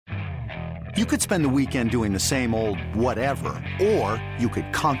You could spend the weekend doing the same old whatever, or you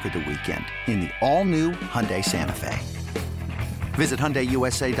could conquer the weekend in the all-new Hyundai Santa Fe. Visit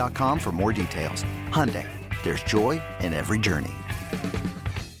HyundaiUSA.com for more details. Hyundai, there's joy in every journey.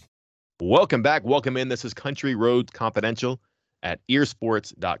 Welcome back. Welcome in. This is Country Roads Confidential at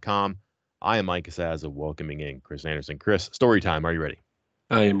earsports.com. I am Mike Casazza, welcoming in Chris Anderson. Chris, story time. Are you ready?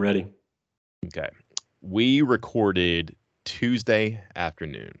 I am ready. Okay. We recorded Tuesday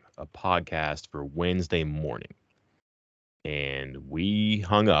afternoon a podcast for Wednesday morning. And we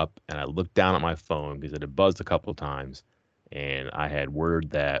hung up, and I looked down at my phone because it had buzzed a couple of times, and I had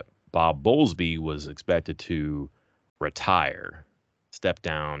word that Bob Bowlesby was expected to retire, step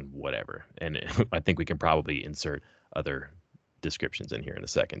down, whatever. And I think we can probably insert other descriptions in here in a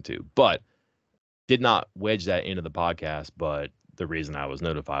second too. But did not wedge that into the podcast. But the reason I was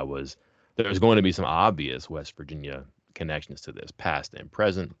notified was there was going to be some obvious West Virginia connections to this, past and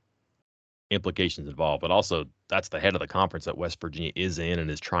present implications involved, but also that's the head of the conference that West Virginia is in and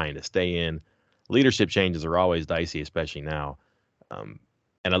is trying to stay in. Leadership changes are always dicey, especially now. And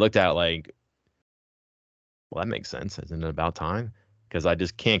I looked at it like, well, that makes sense. Isn't it about time? Because I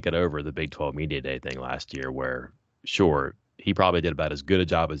just can't get over the Big 12 Media Day thing last year where, sure, he probably did about as good a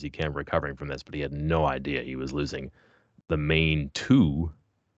job as he can recovering from this, but he had no idea he was losing the main two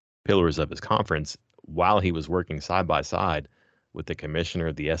pillars of his conference while he was working side by side with the commissioner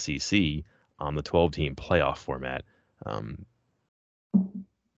of the SEC on the 12-team playoff format.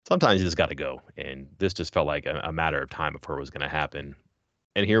 Sometimes you just got to go, and this just felt like a matter of time before it was going to happen.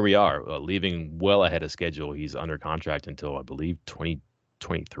 And here we are, leaving well ahead of schedule. He's under contract until, I believe,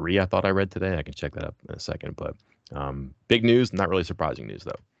 2023, I thought I read today. I can check that up in a second. But big news, not really surprising news,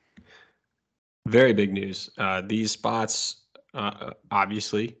 though. Very big news. These spots,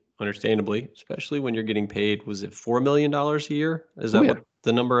 obviously, understandably, especially when you're getting paid, was it $4 million a year? Is that what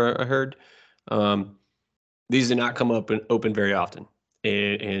the number I heard? These do not come up and open very often.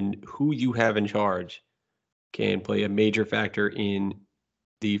 And who you have in charge can play a major factor in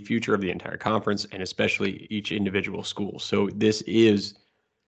the future of the entire conference and especially each individual school. So this is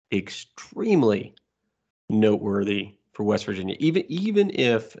extremely noteworthy for West Virginia. Even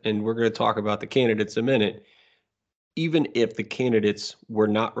if, and we're going to talk about the candidates in a minute, even if the candidates were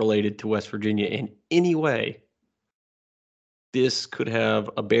not related to West Virginia in any way, this could have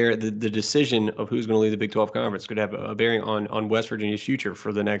a the decision of who's going to lead the Big 12 Conference could have a bearing on West Virginia's future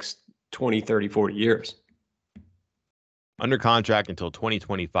for the next 20, 30, 40 years. Under contract until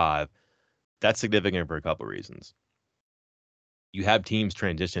 2025, that's significant for a couple of reasons. You have teams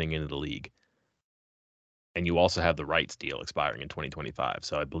transitioning into the league, and you also have the rights deal expiring in 2025.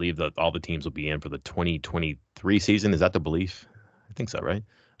 So I believe that all the teams will be in for the 2023 season. Is that the belief? I think so, right?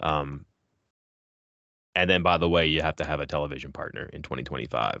 And then, by the way, you have to have a television partner in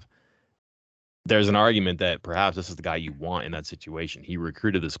 2025. There's an argument that perhaps this is the guy you want in that situation. He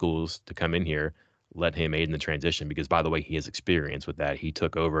recruited the schools to come in here, let him aid in the transition because, by the way, he has experience with that. He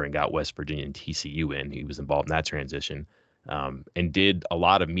took over and got West Virginia and TCU in. He was involved in that transition and did a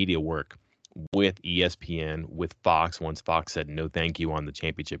lot of media work with ESPN, with Fox. Once Fox said no thank you on the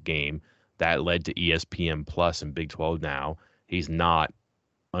championship game, that led to ESPN Plus and Big 12 now. He's not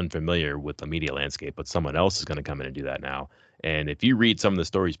unfamiliar with the media landscape, but someone else is going to come in and do that now. And if you read some of the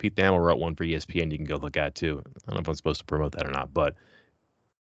stories, Pete Thamel wrote one for ESPN, you can go look at too. I don't know if I'm supposed to promote that or not, but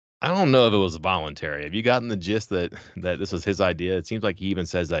I don't know if it was voluntary. Have you gotten the gist that this was his idea? It seems like he even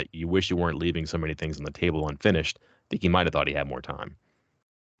says that you wish you weren't leaving so many things on the table unfinished. I think he might have thought he had more time.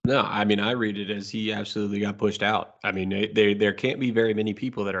 No, I mean, I read it as he absolutely got pushed out. I mean, there can't be very many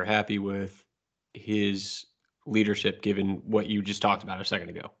people that are happy with his leadership, given what you just talked about a second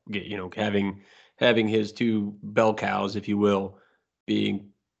ago. Having his two bell cows, if you will, being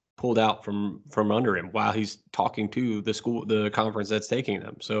pulled out from under him while he's talking to the conference that's taking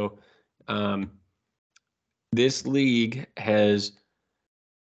them. So this league has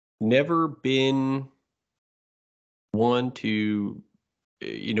never been one to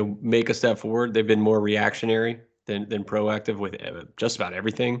make a step forward. They've been more reactionary than proactive with just about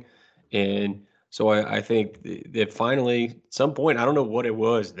everything. And so I think that finally, at some point, I don't know what it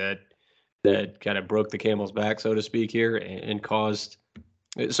was that kind of broke the camel's back, so to speak, here and caused.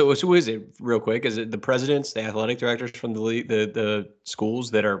 So who is it, real quick? Is it the presidents, the athletic directors from the league, the schools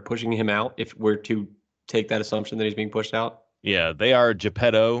that are pushing him out, if we're to take that assumption that he's being pushed out? Yeah, they are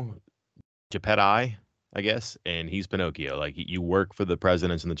Geppetto, Geppetti, I guess, and he's Pinocchio. Like, you work for the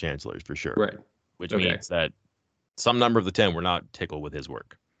presidents and the chancellors for sure. Right. Which means that some number of the 10 were not tickled with his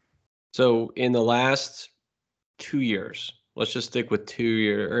work. So in the last 2 years, let's just stick with 2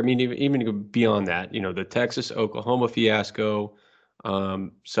 years. I mean, even beyond that, the Texas-Oklahoma fiasco,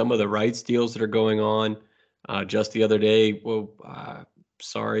 Some of the rights deals that are going on. Just the other day,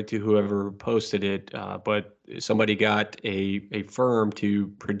 sorry to whoever posted it, but somebody got a firm to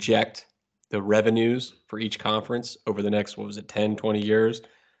project the revenues for each conference over the next, 10, 20 years.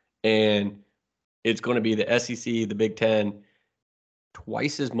 And it's going to be the SEC, the Big Ten,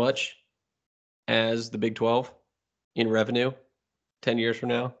 twice as much as the Big 12 in revenue 10 years from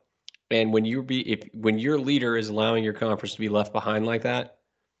now. And when your leader is allowing your conference to be left behind like that,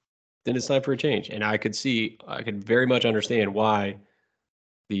 then it's time for a change. And I could very much understand why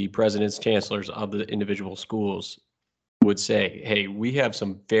the presidents, chancellors of the individual schools would say, hey, we have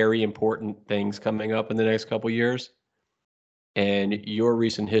some very important things coming up in the next couple of years, and your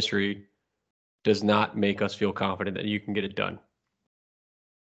recent history does not make us feel confident that you can get it done.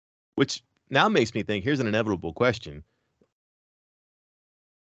 Which now makes me think, here's an inevitable question.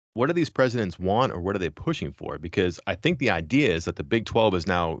 What do these presidents want, or what are they pushing for? Because I think the idea is that the Big 12 is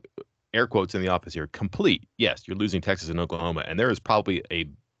now, air quotes in the office here, complete. Yes, you're losing Texas and Oklahoma, and there is probably a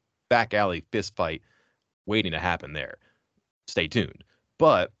back alley fist fight waiting to happen there. Stay tuned.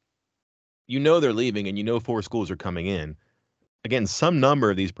 But they're leaving, and 4 schools are coming in. Again, some number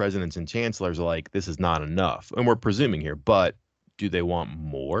of these presidents and chancellors are like, this is not enough. And we're presuming here, but do they want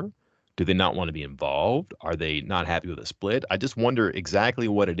more? Do they not want to be involved? Are they not happy with a split? I just wonder exactly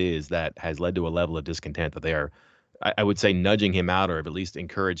what it is that has led to a level of discontent that they are, I would say, nudging him out, or at least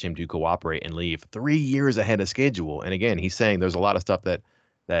encourage him to cooperate and leave 3 years ahead of schedule. And again, he's saying there's a lot of stuff that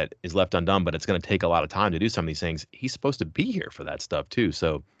is left undone, but it's going to take a lot of time to do some of these things. He's supposed to be here for that stuff too.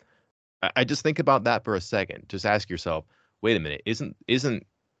 So I just think about that for a second. Just ask yourself, wait a minute, isn't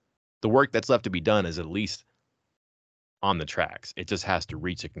the work that's left to be done is at least on the tracks? It just has to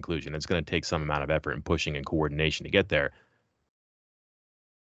reach a conclusion. It's going to take some amount of effort and pushing and coordination to get there.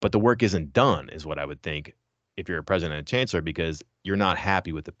 But the work isn't done, is what I would think, if you're a president and chancellor, because you're not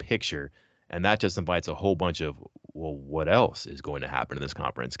happy with the picture. And that just invites a whole bunch of, well, what else is going to happen in this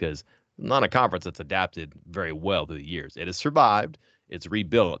conference? Because not a conference that's adapted very well through the years. It has survived. It's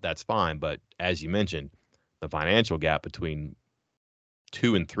rebuilt. That's fine. But as you mentioned, the financial gap between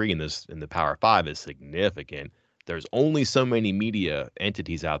 2 and 3 in the Power 5 is significant. There's only so many media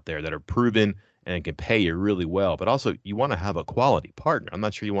entities out there that are proven and can pay you really well. But also, you want to have a quality partner. I'm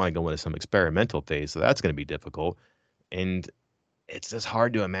not sure you want to go into some experimental phase, so that's going to be difficult. And it's just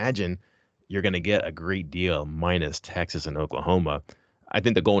hard to imagine you're going to get a great deal minus Texas and Oklahoma. I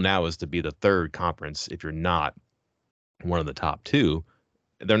think the goal now is to be the 3rd conference if you're not one of the top 2.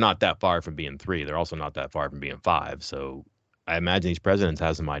 They're not that far from being 3. They're also not that far from being 5. So I imagine these presidents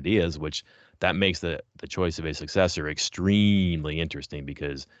have some ideas, which that makes the choice of a successor extremely interesting,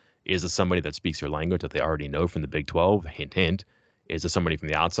 because is it somebody that speaks their language that they already know from the Big 12? Hint, hint. Is it somebody from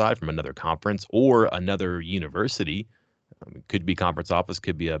the outside, from another conference or another university? Could be conference office,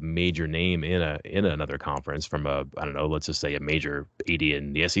 could be a major name in another conference from let's just say a major AD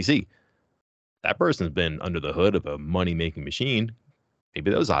in the SEC. That person's been under the hood of a money-making machine. Maybe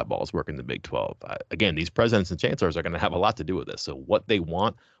those eyeballs work in the Big 12. Again, these presidents and chancellors are going to have a lot to do with this. So what they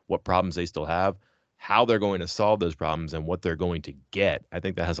want, what problems they still have, how they're going to solve those problems, and what they're going to get, I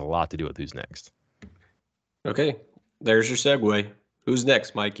think that has a lot to do with who's next. Okay, there's your segue. Who's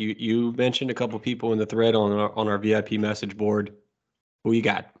next, Mike? You mentioned a couple people in the thread on our VIP message board. Who you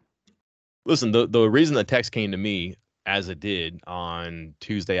got? Listen, the reason the text came to me as it did on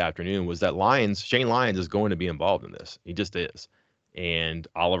Tuesday afternoon was that Shane Lyons is going to be involved in this. He just is. And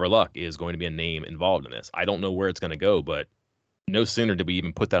Oliver Luck is going to be a name involved in this. I don't know where it's going to go, but no sooner did we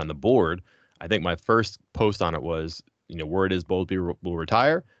even put that on the board. I think my first post on it was, word is Bowlesby will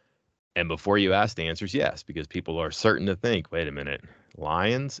retire. And before you ask, the answer is yes, because people are certain to think, wait a minute,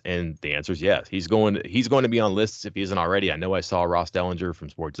 Lyons? And the answer is yes. He's going to be on lists if he isn't already. I know I saw Ross Dellinger from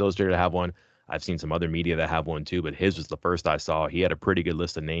Sports Illustrated have one. I've seen some other media that have one too, but his was the first I saw. He had a pretty good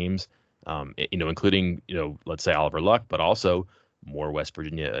list of names, including, let's say Oliver Luck, but also more West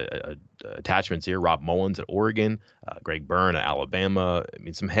Virginia attachments here. Rob Mullins at Oregon, Greg Byrne at Alabama. I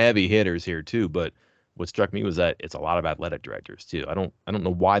mean, some heavy hitters here too. But what struck me was that it's a lot of athletic directors too. I don't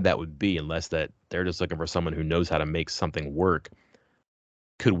know why that would be, unless that they're just looking for someone who knows how to make something work,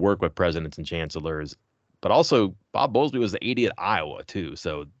 could work with presidents and chancellors. But also, Bob Bowlesby was the AD at Iowa too.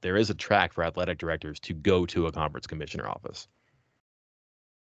 So there is a track for athletic directors to go to a conference commissioner office.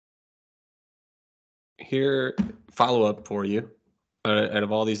 Here, follow up for you. Out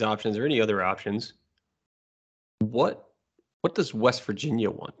of all these options, or any other options, what does West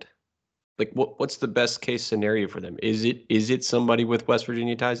Virginia want? Like, what's the best case scenario for them? Is it somebody with West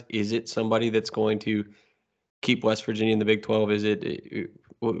Virginia ties? Is it somebody that's going to keep West Virginia in the Big 12? Is it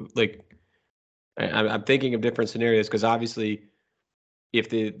like, I'm thinking of different scenarios, because obviously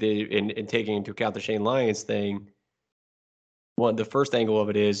if in taking into account the Shane Lyons thing, the first angle of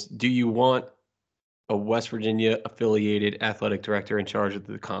it is, do you want a West Virginia affiliated athletic director in charge of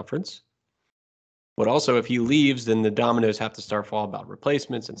the conference? But also, if he leaves, then the dominoes have to start falling about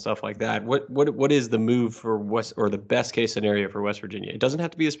replacements and stuff like that. What is the move for West, or the best case scenario for West Virginia? It doesn't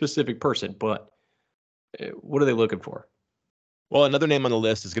have to be a specific person, but what are they looking for? Well, another name on the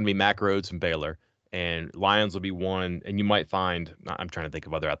list is going to be Mack Rhoades from Baylor, and Lyons will be one. And you might find, I'm trying to think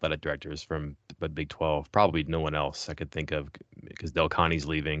of other athletic directors from the Big 12. Probably no one else I could think of, because Del Conte's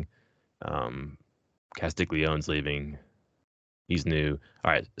leaving, Castiglione's leaving. He's new.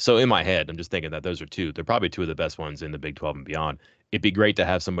 All right. So in my head, I'm just thinking that those are two. They're probably two of the best ones in the Big 12 and beyond. It'd be great to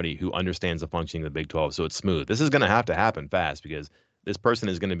have somebody who understands the functioning of the Big 12 so it's smooth. This is going to have to happen fast, because this person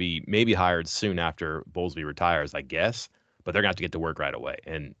is going to be maybe hired soon after Bowlesby retires, I guess, but they're going to have to get to work right away.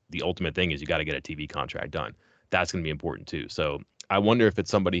 And the ultimate thing is you got to get a TV contract done. That's going to be important too. So I wonder if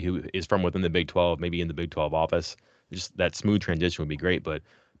it's somebody who is from within the Big 12, maybe in the Big 12 office. Just that smooth transition would be great. But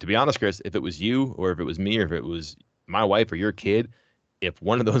to be honest, Chris, if it was you, or if it was me, or if it was my wife or your kid, if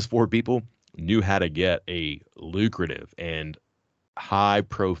one of those four people knew how to get a lucrative and high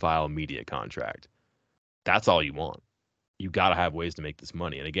profile media contract, that's all you want. You got to have ways to make this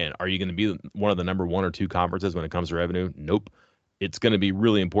money. And again, are you going to be one of the number 1 or 2 conferences when it comes to revenue? Nope. It's going to be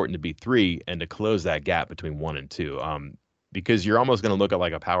really important to be 3 and to close that gap between 1 and 2, because you're almost going to look at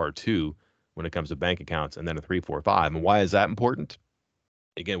like a power 2 when it comes to bank accounts, and then a 3, 4, 5. And why is that important?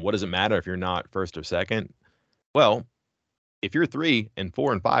 Again, what does it matter if you're not first or second? Well, if you're 3 and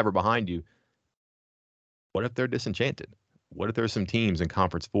 4 and 5 are behind you, what if they're disenchanted? What if there's some teams in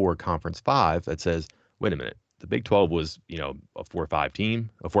Conference 4, Conference 5 that says, wait a minute, the Big 12 was, a 4 or 5 team,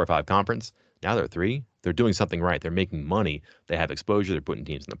 a 4 or 5 conference. Now they're 3. They're doing something right. They're making money. They have exposure. They're putting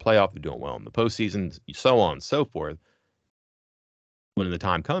teams in the playoff. They're doing well in the postseason, so on and so forth. When the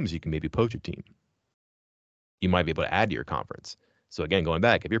time comes, you can maybe poach a team. You might be able to add to your conference. So again, going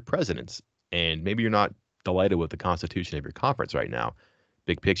back, if you're presidents and maybe you're not delighted with the constitution of your conference right now,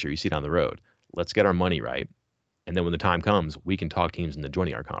 big picture, you see down the road, let's get our money right. And then when the time comes, we can talk teams into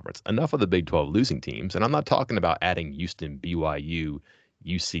joining our conference. Enough of the Big 12 losing teams. And I'm not talking about adding Houston, BYU,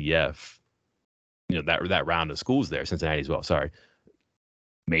 UCF, that round of schools there, Cincinnati as well. Sorry.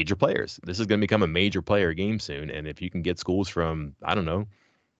 Major players. This is going to become a major player game soon. And if you can get schools from, I don't know,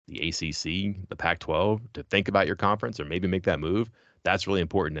 the ACC, the Pac-12 to think about your conference or maybe make that move, that's really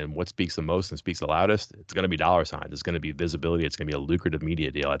important. And what speaks the most and speaks the loudest, it's going to be dollar signs. It's going to be visibility. It's going to be a lucrative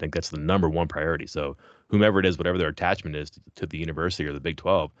media deal. I think that's the number 1 priority. So whomever it is, whatever their attachment is to the university or the Big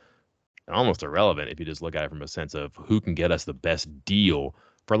 12, almost irrelevant if you just look at it from a sense of who can get us the best deal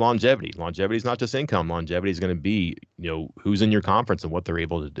for longevity. Longevity is not just income. Longevity is going to be, who's in your conference and what they're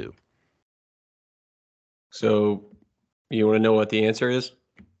able to do. So you want to know what the answer is?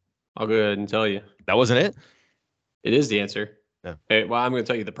 I'll go ahead and tell you. That wasn't it? It is the answer. Yeah. Well, I'm going to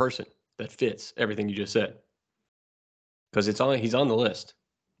tell you the person that fits everything you just said, because he's on the list.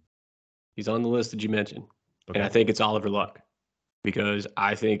 He's on the list that you mentioned. Okay. And I think it's Oliver Luck, because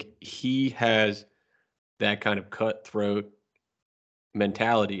I think he has that kind of cutthroat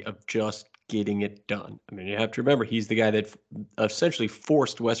mentality of just getting it done. I mean, you have to remember, he's the guy that essentially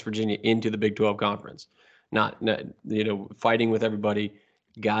forced West Virginia into the Big 12 conference, not fighting with everybody,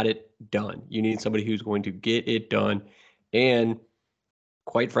 got it done. You need somebody who's going to get it done. And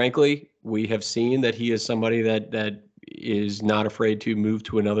quite frankly, we have seen that he is somebody that is not afraid to move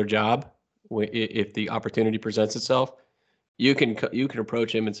to another job if the opportunity presents itself. You can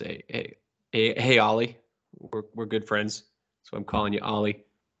approach him and say, hey, Ollie, we're good friends, so I'm calling you Ollie.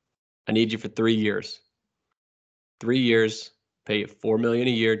 I need you for 3 years. 3 years, pay you $4 million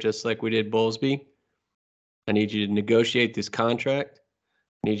a year, just like we did Bowlesby. I need you to negotiate this contract.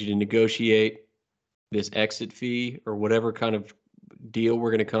 I need you to negotiate this exit fee or whatever kind of deal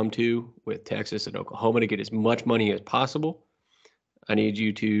we're going to come to with Texas and Oklahoma to get as much money as possible. I need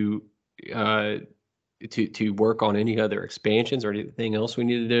you to work on any other expansions or anything else we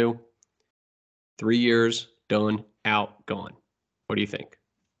need to do. 3 years, done, out, gone. What do you think?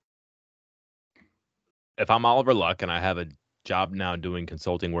 If I'm Oliver Luck and I have a job now doing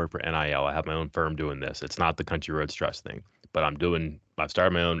consulting work for NIL, I have my own firm doing this. It's not the Country Roads Trust thing, but I've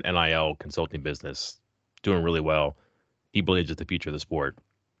started my own NIL consulting business, doing really well. He believes it's the future of the sport.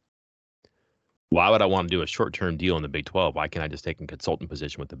 Why would I want to do a short-term deal in the Big 12? Why can't I just take a consultant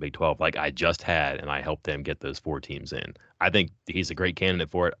position with the Big 12 like I just had, and I helped them get those 4 teams in? I think he's a great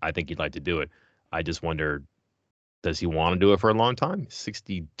candidate for it. I think he'd like to do it. I just wonder, does he want to do it for a long time?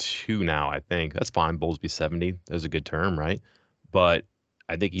 62 now, I think. That's fine. Bowlesby 70. There's a good term, right? But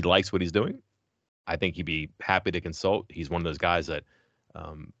I think he likes what he's doing. I think he'd be happy to consult. He's one of those guys that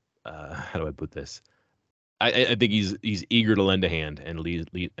How do I put this? I think he's eager to lend a hand and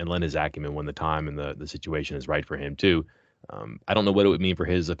lend his acumen when the time and the situation is right for him too. I don't know what it would mean for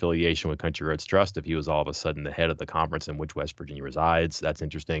his affiliation with Country Roads Trust if he was all of a sudden the head of the conference in which West Virginia resides. That's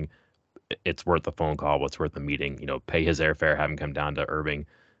interesting. It's worth a phone call. What's worth a meeting? Pay his airfare, have him come down to Irving,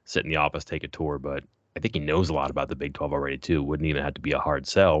 sit in the office, take a tour. But I think he knows a lot about the Big 12 already too. Wouldn't even have to be a hard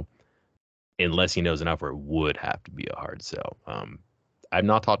sell, unless he knows enough where it would have to be a hard sell. I've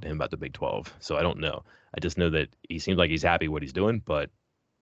not talked to him about the Big 12, so I don't know. I just know that he seems like he's happy what he's doing, but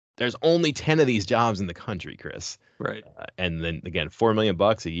there's only 10 of these jobs in the country, Chris. Right. And then again, $4 million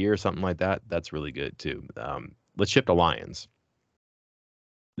a year, something like that. That's really good too. Let's shift to Lions.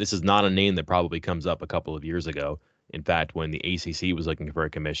 This is not a name that probably comes up a couple of years ago. In fact, when the ACC was looking for a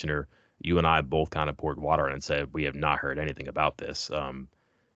commissioner, you and I both kind of poured water on it and said, we have not heard anything about this.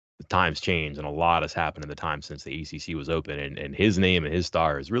 The times change, and a lot has happened in the time since the ACC was open, and his name and his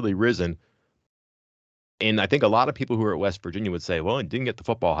star has really risen. And I think a lot of people who are at West Virginia would say, well, he didn't get the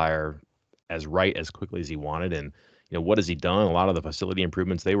football hire as quickly as he wanted. And, what has he done? A lot of the facility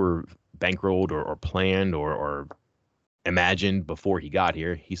improvements, they were bankrolled or planned or imagined before he got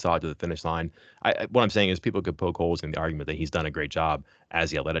here. He saw it to the finish line. What I'm saying is people could poke holes in the argument that he's done a great job as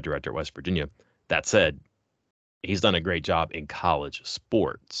the athletic director at West Virginia. That said, he's done a great job in college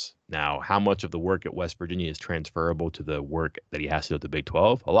sports. Now, how much of the work at West Virginia is transferable to the work that he has to do at the Big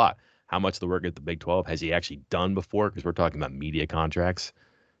 12? A lot. How much of the work at the Big 12 has he actually done before? Because we're talking about media contracts,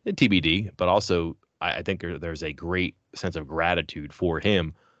 and TBD, but also I think there's a great sense of gratitude for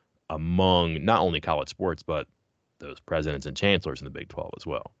him among not only college sports, but those presidents and chancellors in the Big 12 as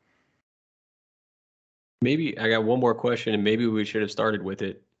well. Maybe I got one more question, and maybe we should have started with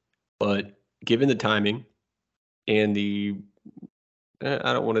it, but given the timing and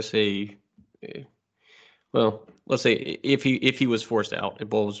I don't want to say, well, let's say if he was forced out, if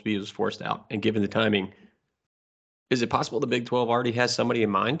Bowlesby was forced out, and given the timing, is it possible the Big 12 already has somebody in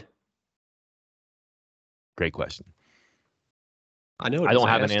mind? Great question. I know. I don't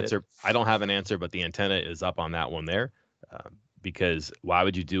have an answer. I don't have an answer, but the antenna is up on that one there, because why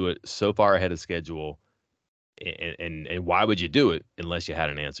would you do it so far ahead of schedule? And why would you do it unless you had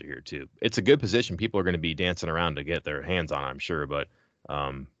an answer here too? It's a good position. People are going to be dancing around to get their hands on, I'm sure, but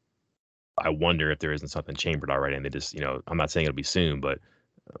I wonder if there isn't something chambered already, and they just, I'm not saying it'll be soon, but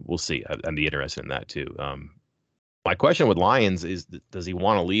we'll see. I'd be interested in that too. My question with Lions is, does he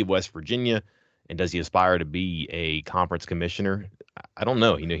want to leave West Virginia, and does he aspire to be a conference commissioner? I don't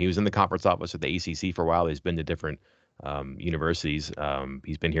know. He was in the conference office at the ACC for a while. He's been to different universities.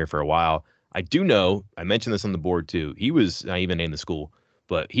 He's been here for a while. I do know, I mentioned this on the board too. He was, I even named the school,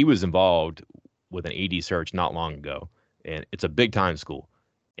 but he was involved with an AD search not long ago. And it's a big time school,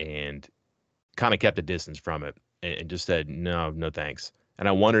 and kind of kept a distance from it and just said, no thanks. And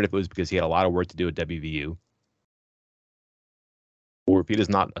I wondered if it was because he had a lot of work to do at WVU, or if he does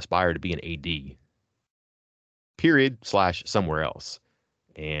not aspire to be an AD, period, / somewhere else.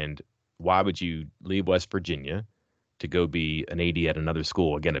 And why would you leave West Virginia to go be an AD at another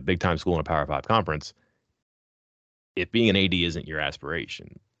school, again, a big time school in a Power 5 conference, if being an AD isn't your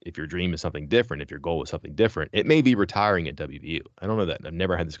aspiration? If your dream is something different, if your goal is something different, it may be retiring at WVU. I don't know that. I've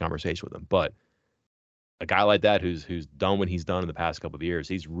never had this conversation with him, but a guy like that who's done what he's done in the past couple of years,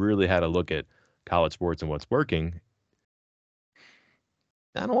 he's really had a look at college sports and what's working.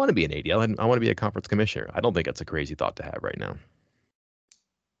 I don't want to be an AD. I want to be a conference commissioner. I don't think that's a crazy thought to have right now.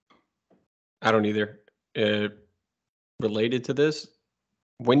 I don't either. Related to this,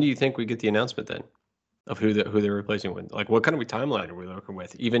 when do you think we get the announcement then of who they're replacing with? Like, what kind of a timeline are we looking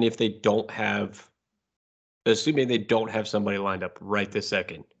with? Even if they don't have, assuming they don't have somebody lined up right this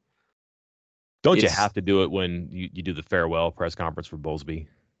second. Don't you have to do it when you do the farewell press conference for Bowlesby?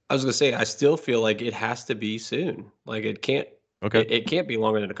 I was gonna say, I still feel like it has to be soon. Like, it can't. Okay. It can't be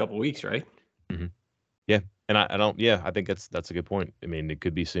longer than a couple of weeks, right? Mm-hmm. Yeah, and I don't. Yeah, I think that's a good point. I mean, it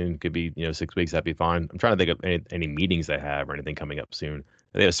could be soon. Could be 6 weeks. That'd be fine. I'm trying to think of any meetings they have or anything coming up soon.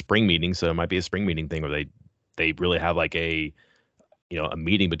 They have a spring meeting, so it might be a spring meeting thing where they really have like a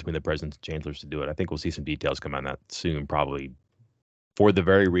meeting between the presidents and chancellors to do it. I think we'll see some details come on that soon, probably for the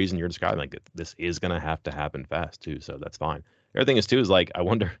very reason you're describing. Like, this is going to have to happen fast too, so that's fine. The other thing is like, I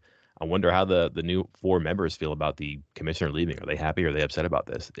wonder how the new 4 members feel about the commissioner leaving. Are they happy? Or are they upset about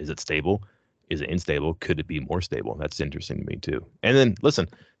this? Is it stable? Is it unstable? Could it be more stable? That's interesting to me too. And then listen,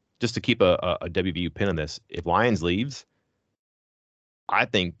 just to keep a WVU pin on this, if Lions leaves, I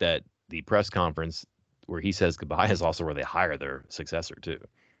think that the press conference where he says goodbye is also where they hire their successor too.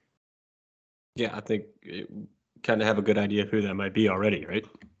 Yeah, I think kind of have a good idea of who that might be already, right?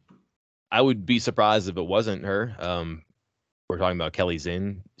 I would be surprised if it wasn't her. we're talking about Kelly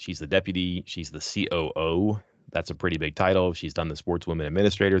Zinn. She's the deputy. She's the COO. That's a pretty big title. She's done the sportswoman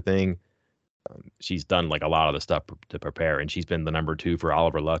administrator thing. She's done like a lot of the stuff to prepare, and she's been the number 2 for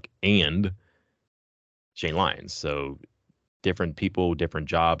Oliver Luck and Shane Lyons. So different people, different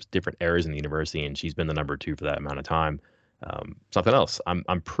jobs, different areas in the university, and she's been the number 2 for that amount of time. Something else.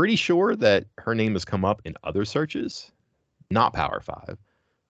 I'm pretty sure that her name has come up in other searches, not Power 5.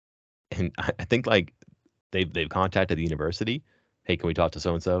 And I think like they've contacted the university. Hey, can we talk to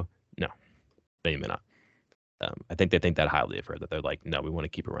so and so? No, they may not. I think they think that highly of her, that they're like, no, we want to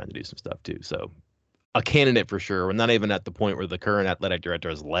keep her around to do some stuff too. So a candidate for sure. We're not even at the point where the current athletic director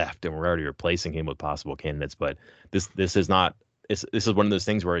has left and we're already replacing him with possible candidates. But this is not. This is one of those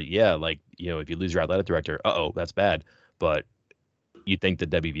things where, yeah, like, you know, if you lose your athletic director, that's bad. But you think that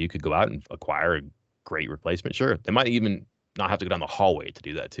WVU could go out and acquire a great replacement? Sure. They might even not have to go down the hallway to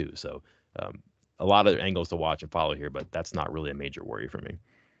do that too. So a lot of angles to watch and follow here, but that's not really a major worry for me.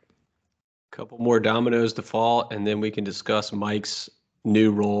 Couple more dominoes to fall, and then we can discuss Mike's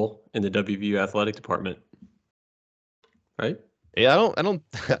new role in the WVU athletic department. Right? Yeah, I don't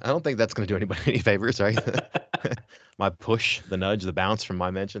think that's going to do anybody any favors, right? My push, the nudge, the bounce from my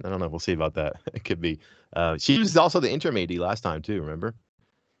mention. I don't know. We'll see about that. It could be. She was also the interim AD last time too. Remember?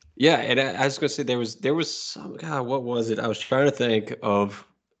 Yeah, and I was going to say there was some. God, what was it? I was trying to think of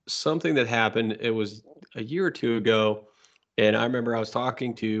something that happened. It was a year or two ago. And I remember I was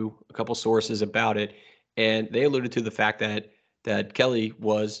talking to a couple sources about it, and they alluded to the fact that Kelly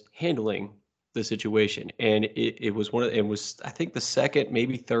was handling the situation. And it was I think the second,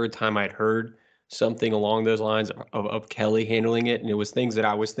 maybe third time I'd heard something along those lines of Kelly handling it. And it was things that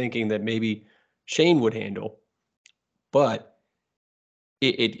I was thinking that maybe Shane would handle. But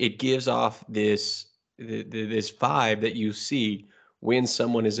it gives off this vibe that you see when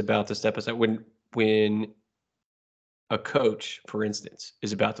someone is about to step aside, when a coach, for instance,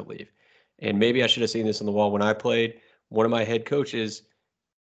 is about to leave. And maybe I should have seen this on the wall when I played. One of my head coaches,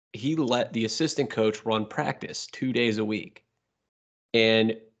 he let the assistant coach run practice 2 days a week.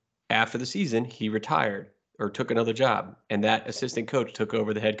 And after the season, he retired or took another job. And that assistant coach took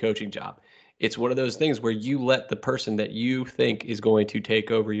over the head coaching job. It's one of those things where you let the person that you think is going to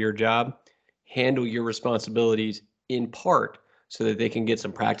take over your job handle your responsibilities in part so that they can get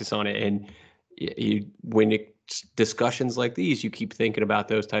some practice on it. And discussions like these, you keep thinking about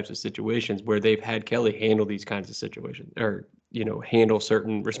those types of situations where they've had Kelly handle these kinds of situations, or, you know, handle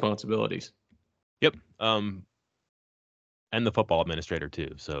certain responsibilities. Yep. And the football administrator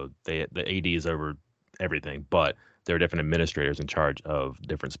too. So the AD is over everything, but there are different administrators in charge of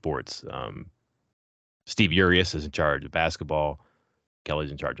different sports. Steve Urias is in charge of basketball.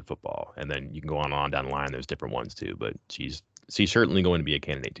 Kelly's in charge of football. And then you can go on down the line. There's different ones too, but she's certainly going to be a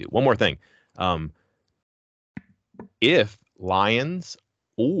candidate too. One more thing. If Lyons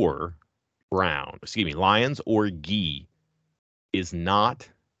or Gee is not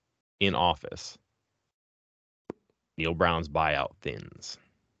in office, Neal Brown's buyout thins.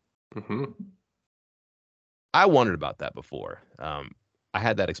 Mm-hmm. I wondered about that before. I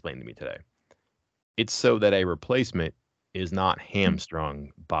had that explained to me today. It's so that a replacement is not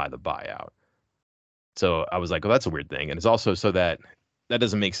hamstrung by the buyout. So I was like, well, that's a weird thing. And it's also so that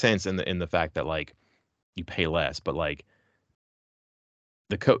doesn't make sense in the fact that, like, you pay less, but like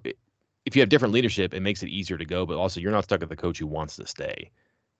if you have different leadership, it makes it easier to go, but also you're not stuck with the coach who wants to stay.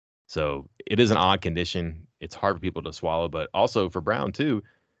 So it is an odd condition. It's hard for people to swallow, but also for Brown too,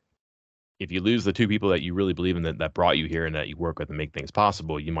 if you lose the two people that you really believe in that brought you here and that you work with and make things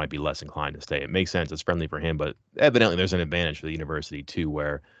possible, you might be less inclined to stay. It makes sense. It's friendly for him, but evidently there's an advantage for the university too,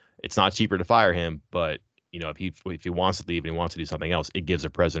 where it's not cheaper to fire him, but you know, if he wants to leave and he wants to do something else, it gives a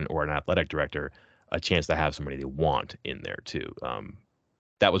president or an athletic director a chance to have somebody they want in there too.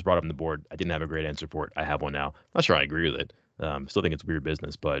 That was brought up on the board. I didn't have a great answer for it. I have one now. Not sure I agree with it. Still think it's weird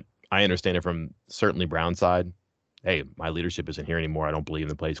business, but I understand it from certainly Brown's side. Hey, my leadership isn't here anymore. I don't believe in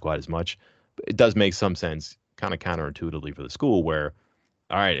the place quite as much. But it does make some sense, kind of counterintuitively for the school, where,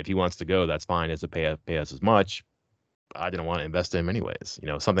 all right, if he wants to go, that's fine. He has to pay us as much. I didn't want to invest in him anyways. You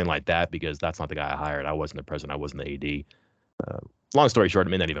know, something like that, because that's not the guy I hired. I wasn't the president. I wasn't the AD. Long story short, it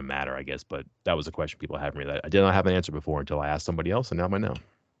may not even matter, I guess, but that was a question people have for me that I did not have an answer before until I asked somebody else, and now I know.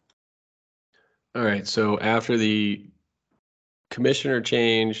 All right, so after the commissioner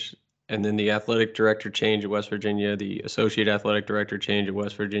change, and then the athletic director change at West Virginia, the associate athletic director change at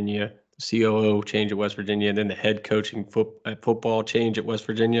West Virginia, the COO change at West Virginia, and then the head coaching football change at West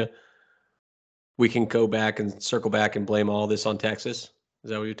Virginia, we can go back and circle back and blame all this on Texas? Is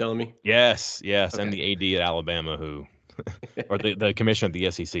that what you're telling me? Yes, okay. And the AD at Alabama who... or the commissioner of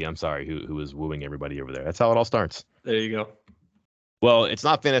the SEC, I'm sorry, who was wooing everybody over there. That's how it all starts. There you go. Well, it's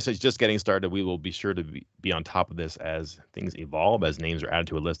not finished. It's just getting started. We will be sure to be on top of this as things evolve, as names are added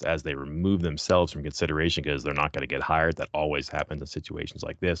to a list, as they remove themselves from consideration because they're not going to get hired. That always happens in situations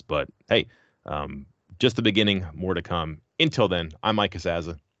like this. But hey, just the beginning, more to come. Until then, I'm Mike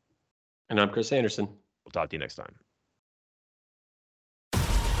Casazza. And I'm Chris Anderson. We'll talk to you next time.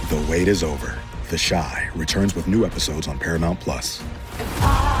 The wait is over. The Chi returns with new episodes on Paramount Plus.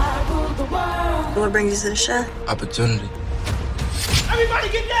 What brings you to the Chi? Opportunity. Everybody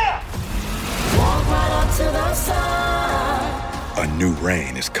get down! Walk right up to the side. A new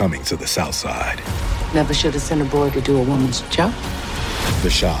reign is coming to the South Side. Never should have sent a boy to do a woman's job. The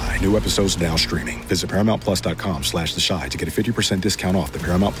Chi. New episodes now streaming. Visit ParamountPlus.com/The Chi to get a 50% discount off the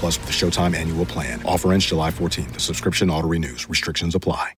Paramount Plus with the Showtime annual plan. Offer ends July 14th. The subscription auto-renews. Restrictions apply.